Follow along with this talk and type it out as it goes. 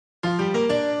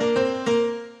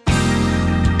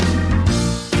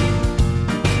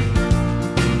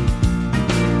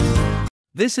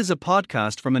This is a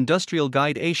podcast from Industrial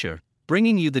Guide Asia,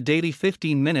 bringing you the daily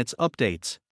 15 minutes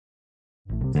updates.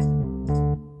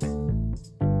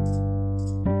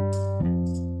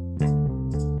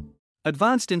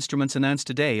 Advanced Instruments announced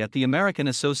today at the American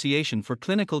Association for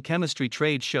Clinical Chemistry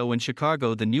trade show in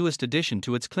Chicago the newest addition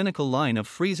to its clinical line of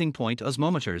freezing point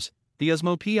osmometers, the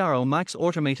Osmo Pro Max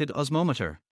automated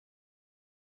osmometer.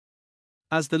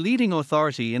 As the leading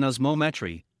authority in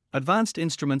osmometry, Advanced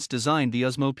Instruments designed the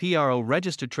Osmo Pro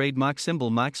registered trademark symbol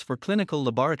Max for clinical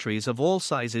laboratories of all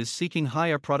sizes seeking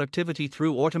higher productivity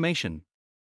through automation.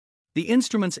 The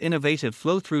instrument's innovative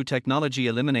flow-through technology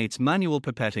eliminates manual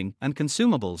pipetting and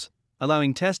consumables,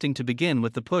 allowing testing to begin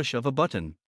with the push of a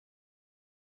button.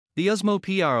 The Osmo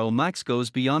Pro Max goes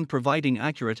beyond providing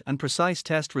accurate and precise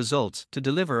test results to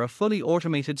deliver a fully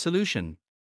automated solution.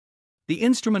 The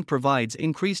instrument provides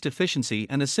increased efficiency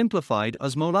and a simplified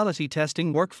osmolality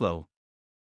testing workflow.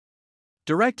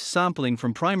 Direct sampling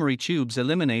from primary tubes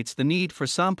eliminates the need for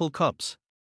sample cups.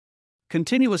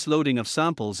 Continuous loading of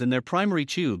samples in their primary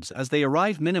tubes as they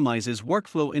arrive minimizes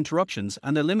workflow interruptions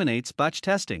and eliminates batch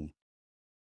testing.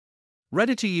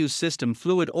 Ready-to-use system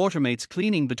fluid automates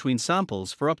cleaning between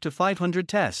samples for up to 500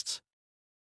 tests.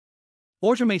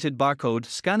 Automated barcode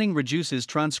scanning reduces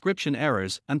transcription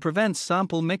errors and prevents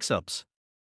sample mix-ups.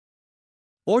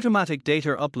 Automatic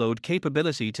data upload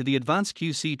capability to the Advanced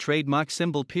QC trademark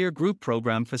symbol peer group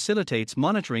program facilitates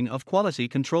monitoring of quality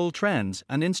control trends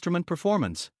and instrument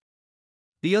performance.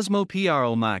 The Osmo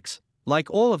Pro Max, like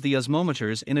all of the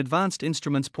osmometers in Advanced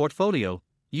Instruments portfolio,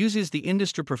 uses the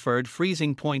industry-preferred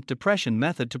freezing point depression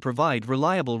method to provide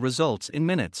reliable results in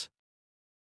minutes.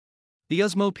 The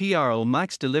Osmo Pro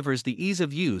Max delivers the ease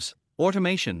of use,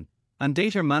 automation, and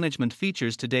data management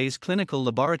features today's clinical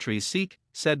laboratories seek,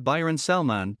 said Byron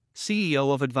Selman,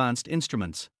 CEO of Advanced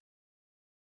Instruments.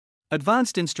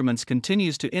 Advanced Instruments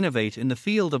continues to innovate in the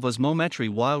field of osmometry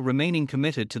while remaining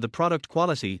committed to the product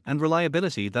quality and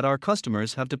reliability that our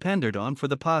customers have depended on for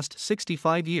the past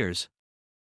 65 years.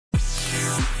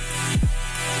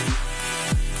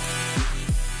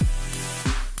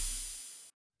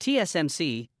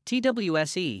 TSMC,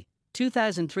 TWSE,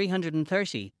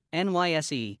 2330,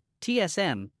 NYSE,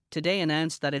 TSM, today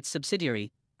announced that its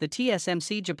subsidiary, the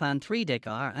TSMC Japan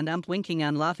 3DIC-R and AMP Winking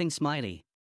and Laughing Smiley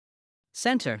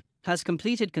Center, has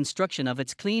completed construction of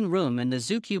its clean room in the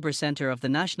Zookuber Center of the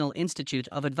National Institute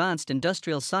of Advanced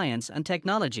Industrial Science and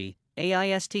Technology,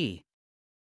 AIST.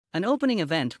 An opening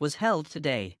event was held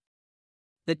today.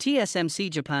 The TSMC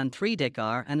Japan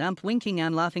 3DIC-R and AMP Winking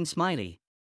and Laughing Smiley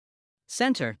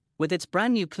Center, with its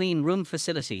brand new clean room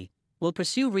facility, will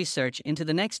pursue research into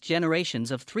the next generations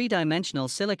of three-dimensional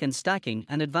silicon stacking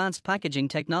and advanced packaging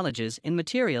technologies in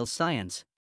materials science.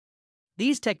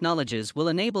 These technologies will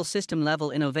enable system-level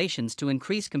innovations to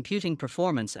increase computing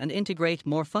performance and integrate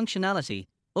more functionality,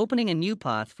 opening a new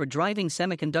path for driving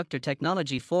semiconductor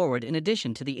technology forward in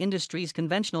addition to the industry's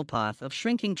conventional path of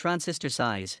shrinking transistor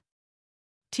size.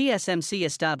 TSMC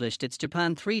established its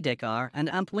Japan 3DIC-R and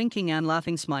AMP Winking and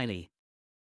Laughing Smiley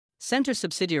Center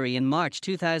subsidiary in March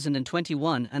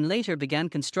 2021 and later began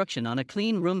construction on a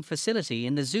clean room facility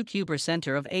in the Zookuber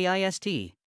Center of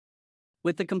AIST.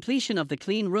 With the completion of the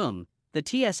clean room, the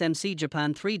TSMC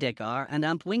Japan 3DIC-R and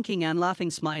AMP Winking and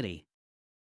Laughing Smiley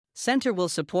Center will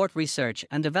support research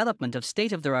and development of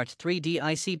state-of-the-art 3D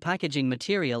IC packaging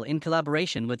material in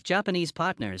collaboration with Japanese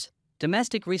partners,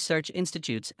 domestic research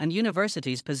institutes and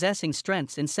universities possessing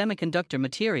strengths in semiconductor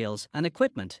materials and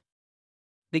equipment.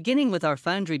 Beginning with our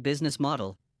foundry business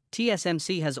model,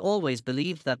 TSMC has always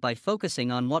believed that by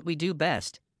focusing on what we do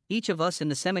best, each of us in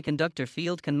the semiconductor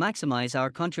field can maximize our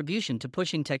contribution to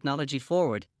pushing technology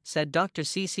forward, said Dr.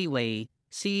 C.C. Wei,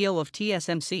 CEO of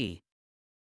TSMC.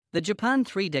 The Japan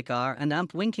 3DIC-R and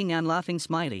AMP Winking and Laughing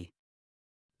Smiley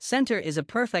Center is a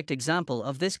perfect example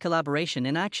of this collaboration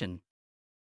in action.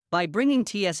 By bringing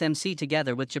TSMC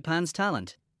together with Japan's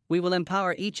talent, we will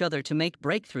empower each other to make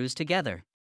breakthroughs together.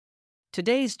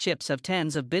 Today's chips have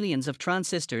tens of billions of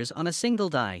transistors on a single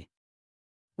die.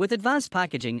 With advanced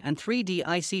packaging and 3D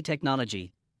IC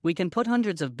technology, we can put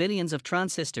hundreds of billions of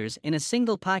transistors in a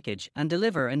single package and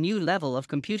deliver a new level of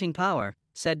computing power,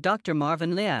 said Dr.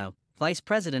 Marvin Liao, Vice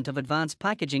President of Advanced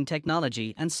Packaging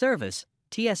Technology and Service,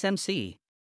 TSMC.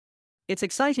 It's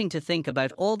exciting to think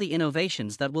about all the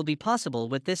innovations that will be possible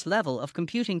with this level of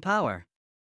computing power.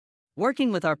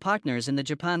 Working with our partners in the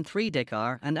Japan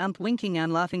 3DIC-R and AMP Winking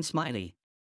and Laughing Smiley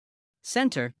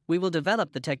Center, we will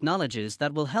develop the technologies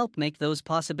that will help make those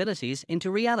possibilities into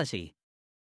reality.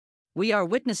 We are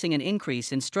witnessing an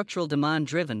increase in structural demand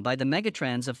driven by the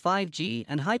megatrends of 5G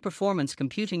and high-performance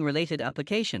computing-related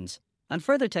applications, and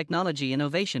further technology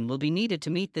innovation will be needed to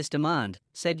meet this demand,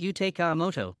 said Yutei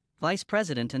Kawamoto, Vice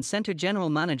President and Center General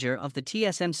Manager of the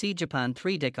TSMC Japan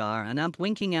 3DIC-R and AMP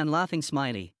winking and laughing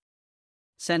smiley.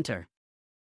 Center.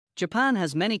 Japan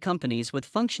has many companies with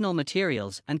functional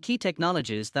materials and key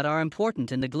technologies that are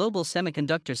important in the global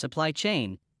semiconductor supply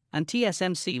chain, and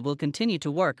TSMC will continue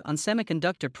to work on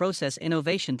semiconductor process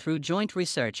innovation through joint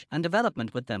research and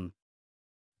development with them.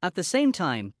 At the same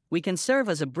time, we can serve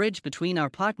as a bridge between our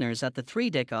partners at the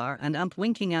 3DIC-R and AMP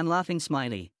winking and laughing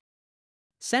smiley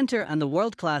Center and the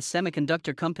world-class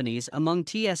semiconductor companies among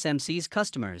TSMC's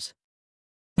customers.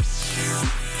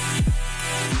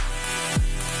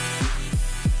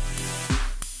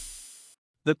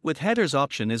 The with headers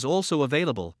option is also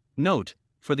available, note,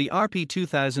 for the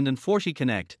RP2040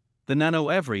 Connect, the Nano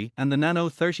Every and the Nano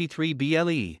 33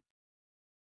 BLE.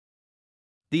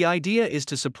 The idea is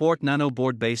to support Nano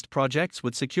board-based projects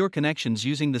with secure connections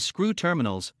using the screw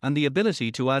terminals and the ability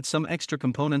to add some extra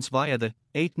components via the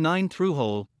 8-9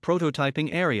 through-hole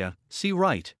prototyping area, see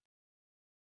right.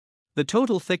 The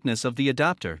total thickness of the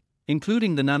adapter,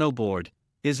 including the Nano board,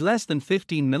 is less than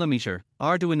 15 mm.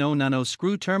 Arduino Nano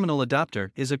screw terminal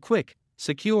adapter is a quick,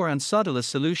 secure and solderless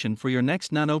solution for your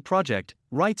next Nano project,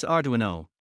 writes Arduino.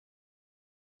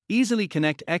 Easily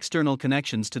connect external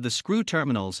connections to the screw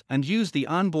terminals and use the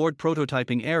onboard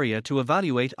prototyping area to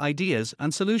evaluate ideas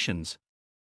and solutions.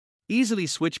 Easily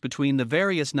switch between the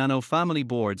various Nano family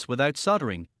boards without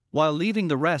soldering, while leaving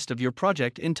the rest of your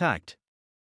project intact.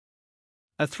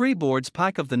 A 3 boards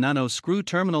pack of the Nano screw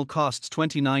terminal costs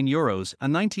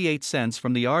 €29.98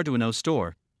 from the Arduino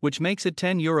store, which makes it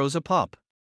 €10 a pop.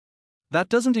 That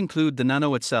doesn't include the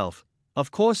Nano itself. Of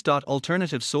course.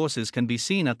 Alternative sources can be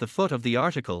seen at the foot of the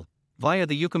article, via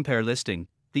the UCompare listing.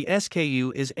 The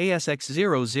SKU is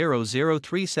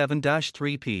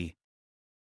ASX00037-3P.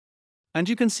 And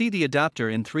you can see the adapter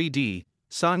in 3D,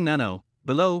 Sang Nano.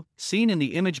 Below, seen in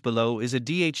the image below, is a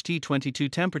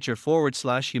DHT22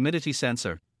 temperature/humidity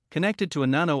sensor, connected to a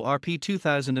Nano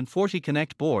RP2040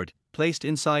 Connect board, placed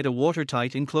inside a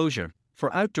watertight enclosure,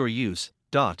 for outdoor use.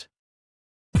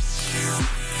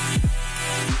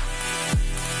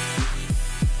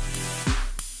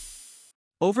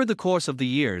 Over the course of the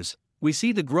years, we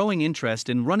see the growing interest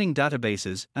in running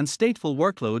databases and stateful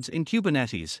workloads in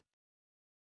Kubernetes.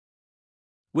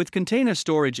 With container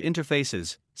storage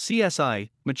interfaces, CSI,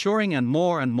 maturing and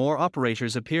more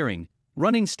operators appearing,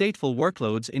 running stateful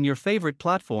workloads in your favorite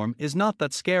platform is not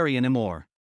that scary anymore.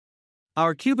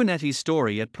 Our Kubernetes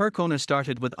story at Percona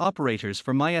started with operators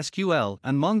for MySQL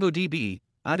and MongoDB,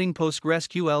 adding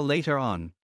PostgreSQL later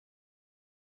on.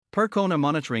 Percona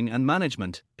Monitoring and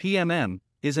Management, PMM,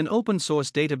 is an open-source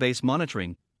database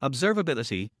monitoring,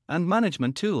 observability, and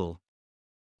management tool.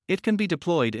 It can be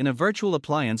deployed in a virtual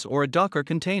appliance or a Docker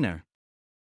container.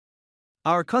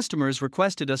 Our customers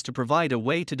requested us to provide a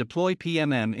way to deploy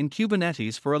PMM in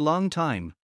Kubernetes for a long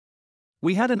time.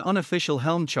 We had an unofficial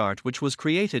Helm chart which was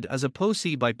created as a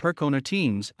POC by Percona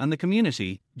teams and the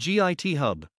community, GIT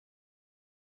Hub.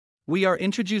 We are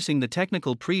introducing the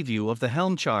technical preview of the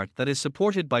Helm chart that is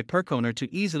supported by Percona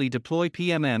to easily deploy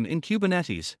PMM in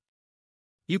Kubernetes.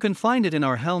 You can find it in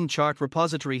our Helm chart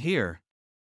repository here.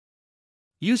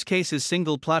 Use cases: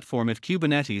 single platform. If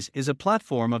Kubernetes is a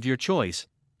platform of your choice,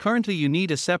 currently you need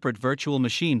a separate virtual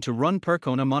machine to run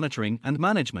Percona monitoring and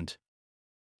management.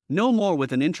 No more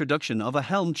with an introduction of a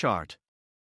Helm chart.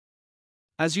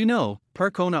 As you know,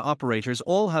 Percona operators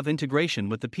all have integration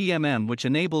with the PMM, which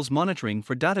enables monitoring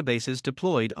for databases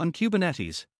deployed on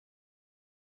Kubernetes.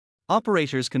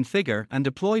 Operators configure and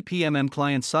deploy PMM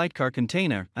client sidecar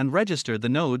container and register the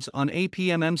nodes on a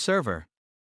PMM server.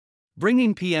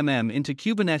 Bringing PMM into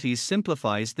Kubernetes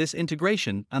simplifies this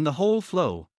integration and the whole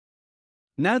flow.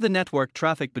 Now the network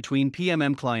traffic between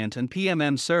PMM client and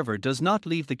PMM server does not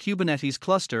leave the Kubernetes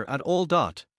cluster at all.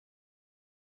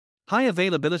 High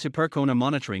availability Percona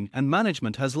monitoring and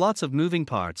management has lots of moving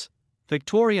parts: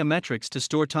 Victoria metrics to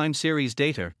store time series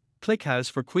data, ClickHouse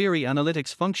for query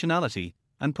analytics functionality,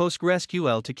 and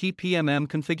PostgreSQL to keep PMM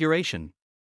configuration.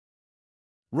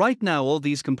 Right now all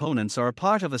these components are a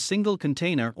part of a single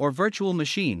container or virtual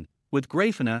machine, with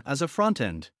Grafana as a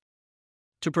front-end.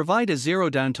 To provide a zero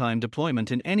downtime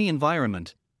deployment in any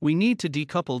environment, we need to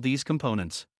decouple these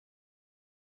components.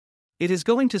 It is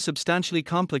going to substantially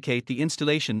complicate the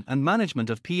installation and management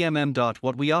of PMM.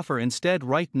 What we offer instead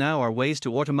right now are ways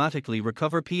to automatically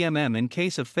recover PMM in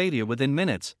case of failure within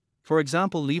minutes, for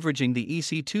example leveraging the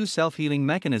EC2 self-healing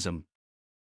mechanism.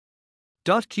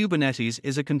 Kubernetes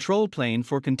is a control plane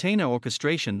for container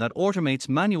orchestration that automates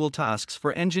manual tasks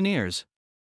for engineers.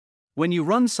 When you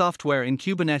run software in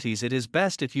Kubernetes, it is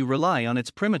best if you rely on its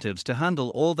primitives to handle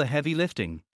all the heavy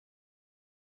lifting.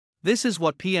 This is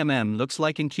what PMM looks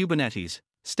like in Kubernetes.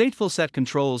 Stateful set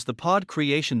controls the pod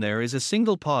creation. There is a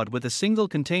single pod with a single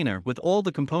container with all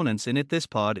the components in it. This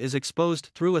pod is exposed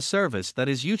through a service that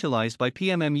is utilized by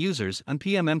PMM users and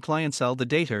PMM clients. All the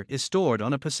data is stored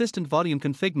on a persistent volume.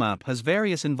 Config map has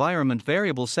various environment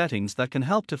variable settings that can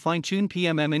help to fine-tune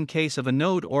PMM in case of a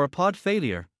node or a pod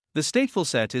failure. The stateful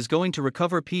set is going to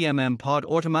recover PMM pod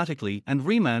automatically and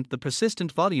remount the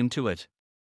persistent volume to it.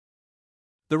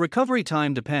 The recovery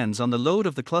time depends on the load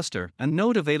of the cluster and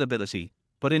node availability,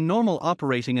 but in normal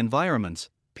operating environments,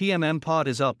 PMM pod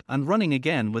is up and running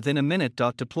again within a minute.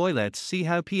 Deploy. Let's see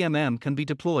how PMM can be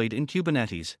deployed in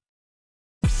Kubernetes.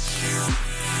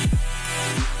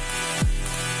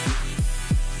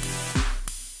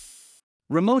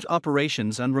 Remote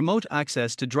operations and remote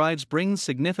access to drives brings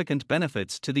significant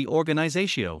benefits to the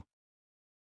organization.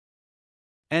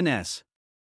 NS.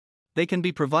 They can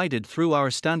be provided through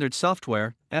our standard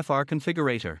software, FR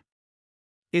configurator.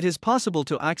 It is possible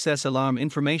to access alarm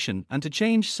information and to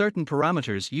change certain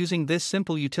parameters using this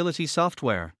simple utility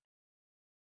software.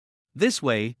 This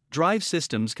way, drive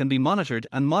systems can be monitored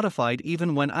and modified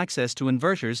even when access to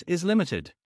inverters is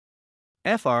limited.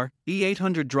 FR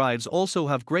E800 drives also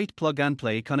have great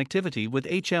plug-and-play connectivity with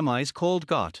HMIs called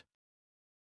GOT.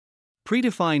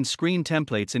 Predefined screen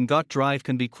templates in GOT drive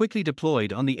can be quickly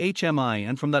deployed on the HMI,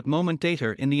 and from that moment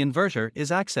data in the inverter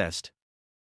is accessed.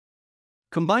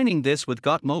 Combining this with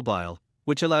GOT Mobile,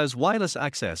 which allows wireless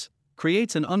access,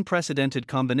 creates an unprecedented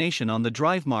combination on the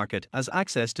drive market, as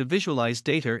access to visualized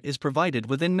data is provided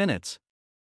within minutes.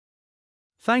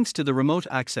 Thanks to the remote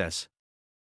access,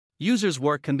 users'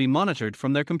 work can be monitored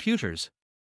from their computers.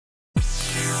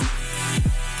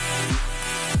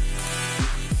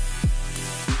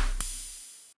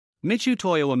 Mitsui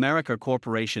Toyo America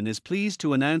Corporation is pleased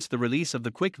to announce the release of the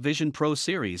Quick Vision Pro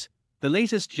series, the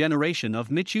latest generation of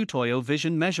Mitsui Toyo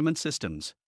vision measurement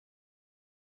systems.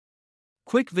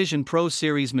 Quick Vision Pro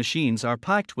series machines are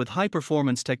packed with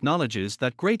high-performance technologies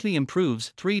that greatly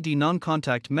improves 3D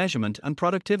non-contact measurement and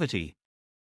productivity.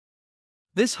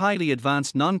 This highly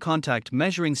advanced non-contact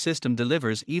measuring system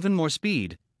delivers even more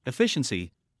speed,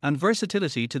 efficiency, and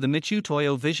versatility to the Mitsui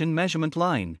Toyo vision measurement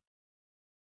line.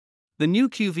 The new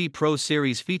QV Pro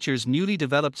series features newly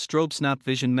developed strobe snap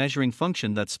vision measuring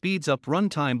function that speeds up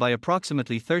runtime by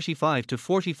approximately 35 to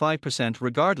 45%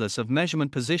 regardless of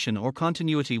measurement position or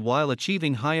continuity, while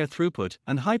achieving higher throughput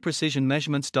and high precision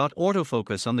measurements.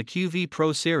 Autofocus on the QV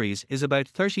Pro series is about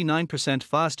 39%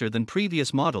 faster than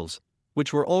previous models,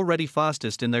 which were already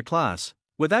fastest in their class,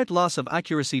 without loss of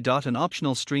accuracy. An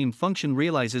optional stream function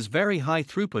realizes very high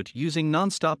throughput using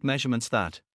non-stop measurements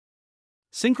that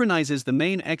synchronizes the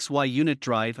main XY unit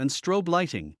drive and strobe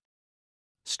lighting.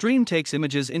 Stream takes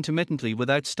images intermittently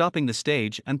without stopping the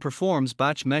stage and performs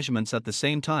batch measurements at the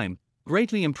same time,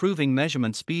 greatly improving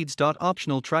measurement speeds.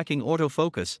 Optional tracking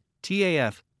autofocus,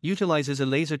 TAF, utilizes a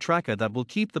laser tracker that will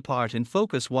keep the part in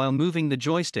focus while moving the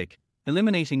joystick,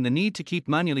 eliminating the need to keep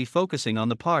manually focusing on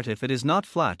the part if it is not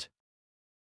flat.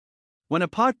 When a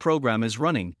part program is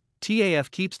running,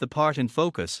 TAF keeps the part in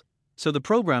focus, so the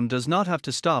program does not have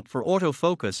to stop for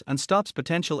autofocus and stops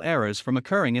potential errors from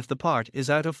occurring if the part is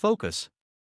out of focus.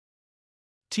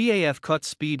 TAF cuts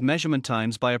speed measurement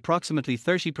times by approximately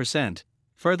 30%,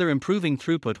 further improving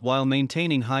throughput while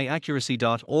maintaining high accuracy.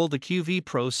 All the QV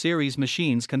Pro series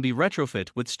machines can be retrofit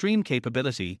with stream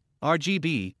capability,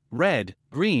 RGB, red,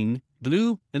 green,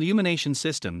 blue illumination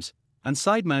systems, and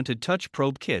side-mounted touch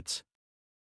probe kits.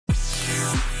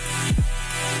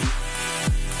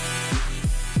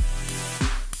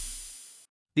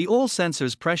 The All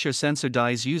Sensors pressure sensor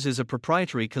dies uses a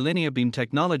proprietary collinear beam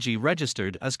technology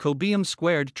registered as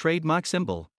Cobium² trademark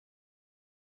symbol.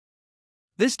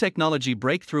 This technology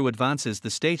breakthrough advances the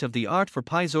state-of-the-art for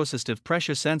piezoresistive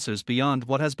pressure sensors beyond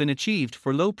what has been achieved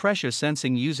for low-pressure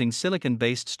sensing using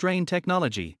silicon-based strain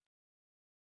technology.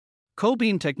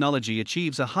 Cobeam technology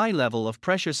achieves a high level of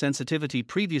pressure sensitivity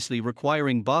previously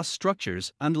requiring boss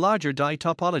structures and larger die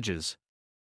topologies.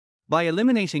 By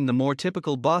eliminating the more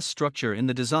typical boss structure in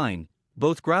the design,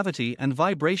 both gravity and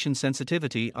vibration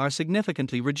sensitivity are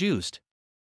significantly reduced.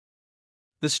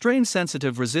 The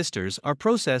strain-sensitive resistors are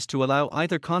processed to allow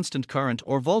either constant current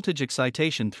or voltage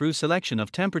excitation through selection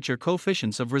of temperature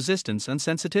coefficients of resistance and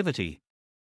sensitivity.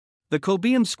 The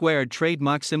Cobium²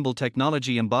 trademark symbol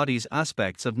technology embodies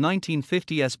aspects of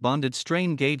 1950s bonded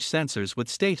strain gauge sensors with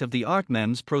state-of-the-art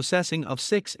MEMS processing of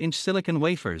 6-inch silicon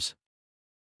wafers.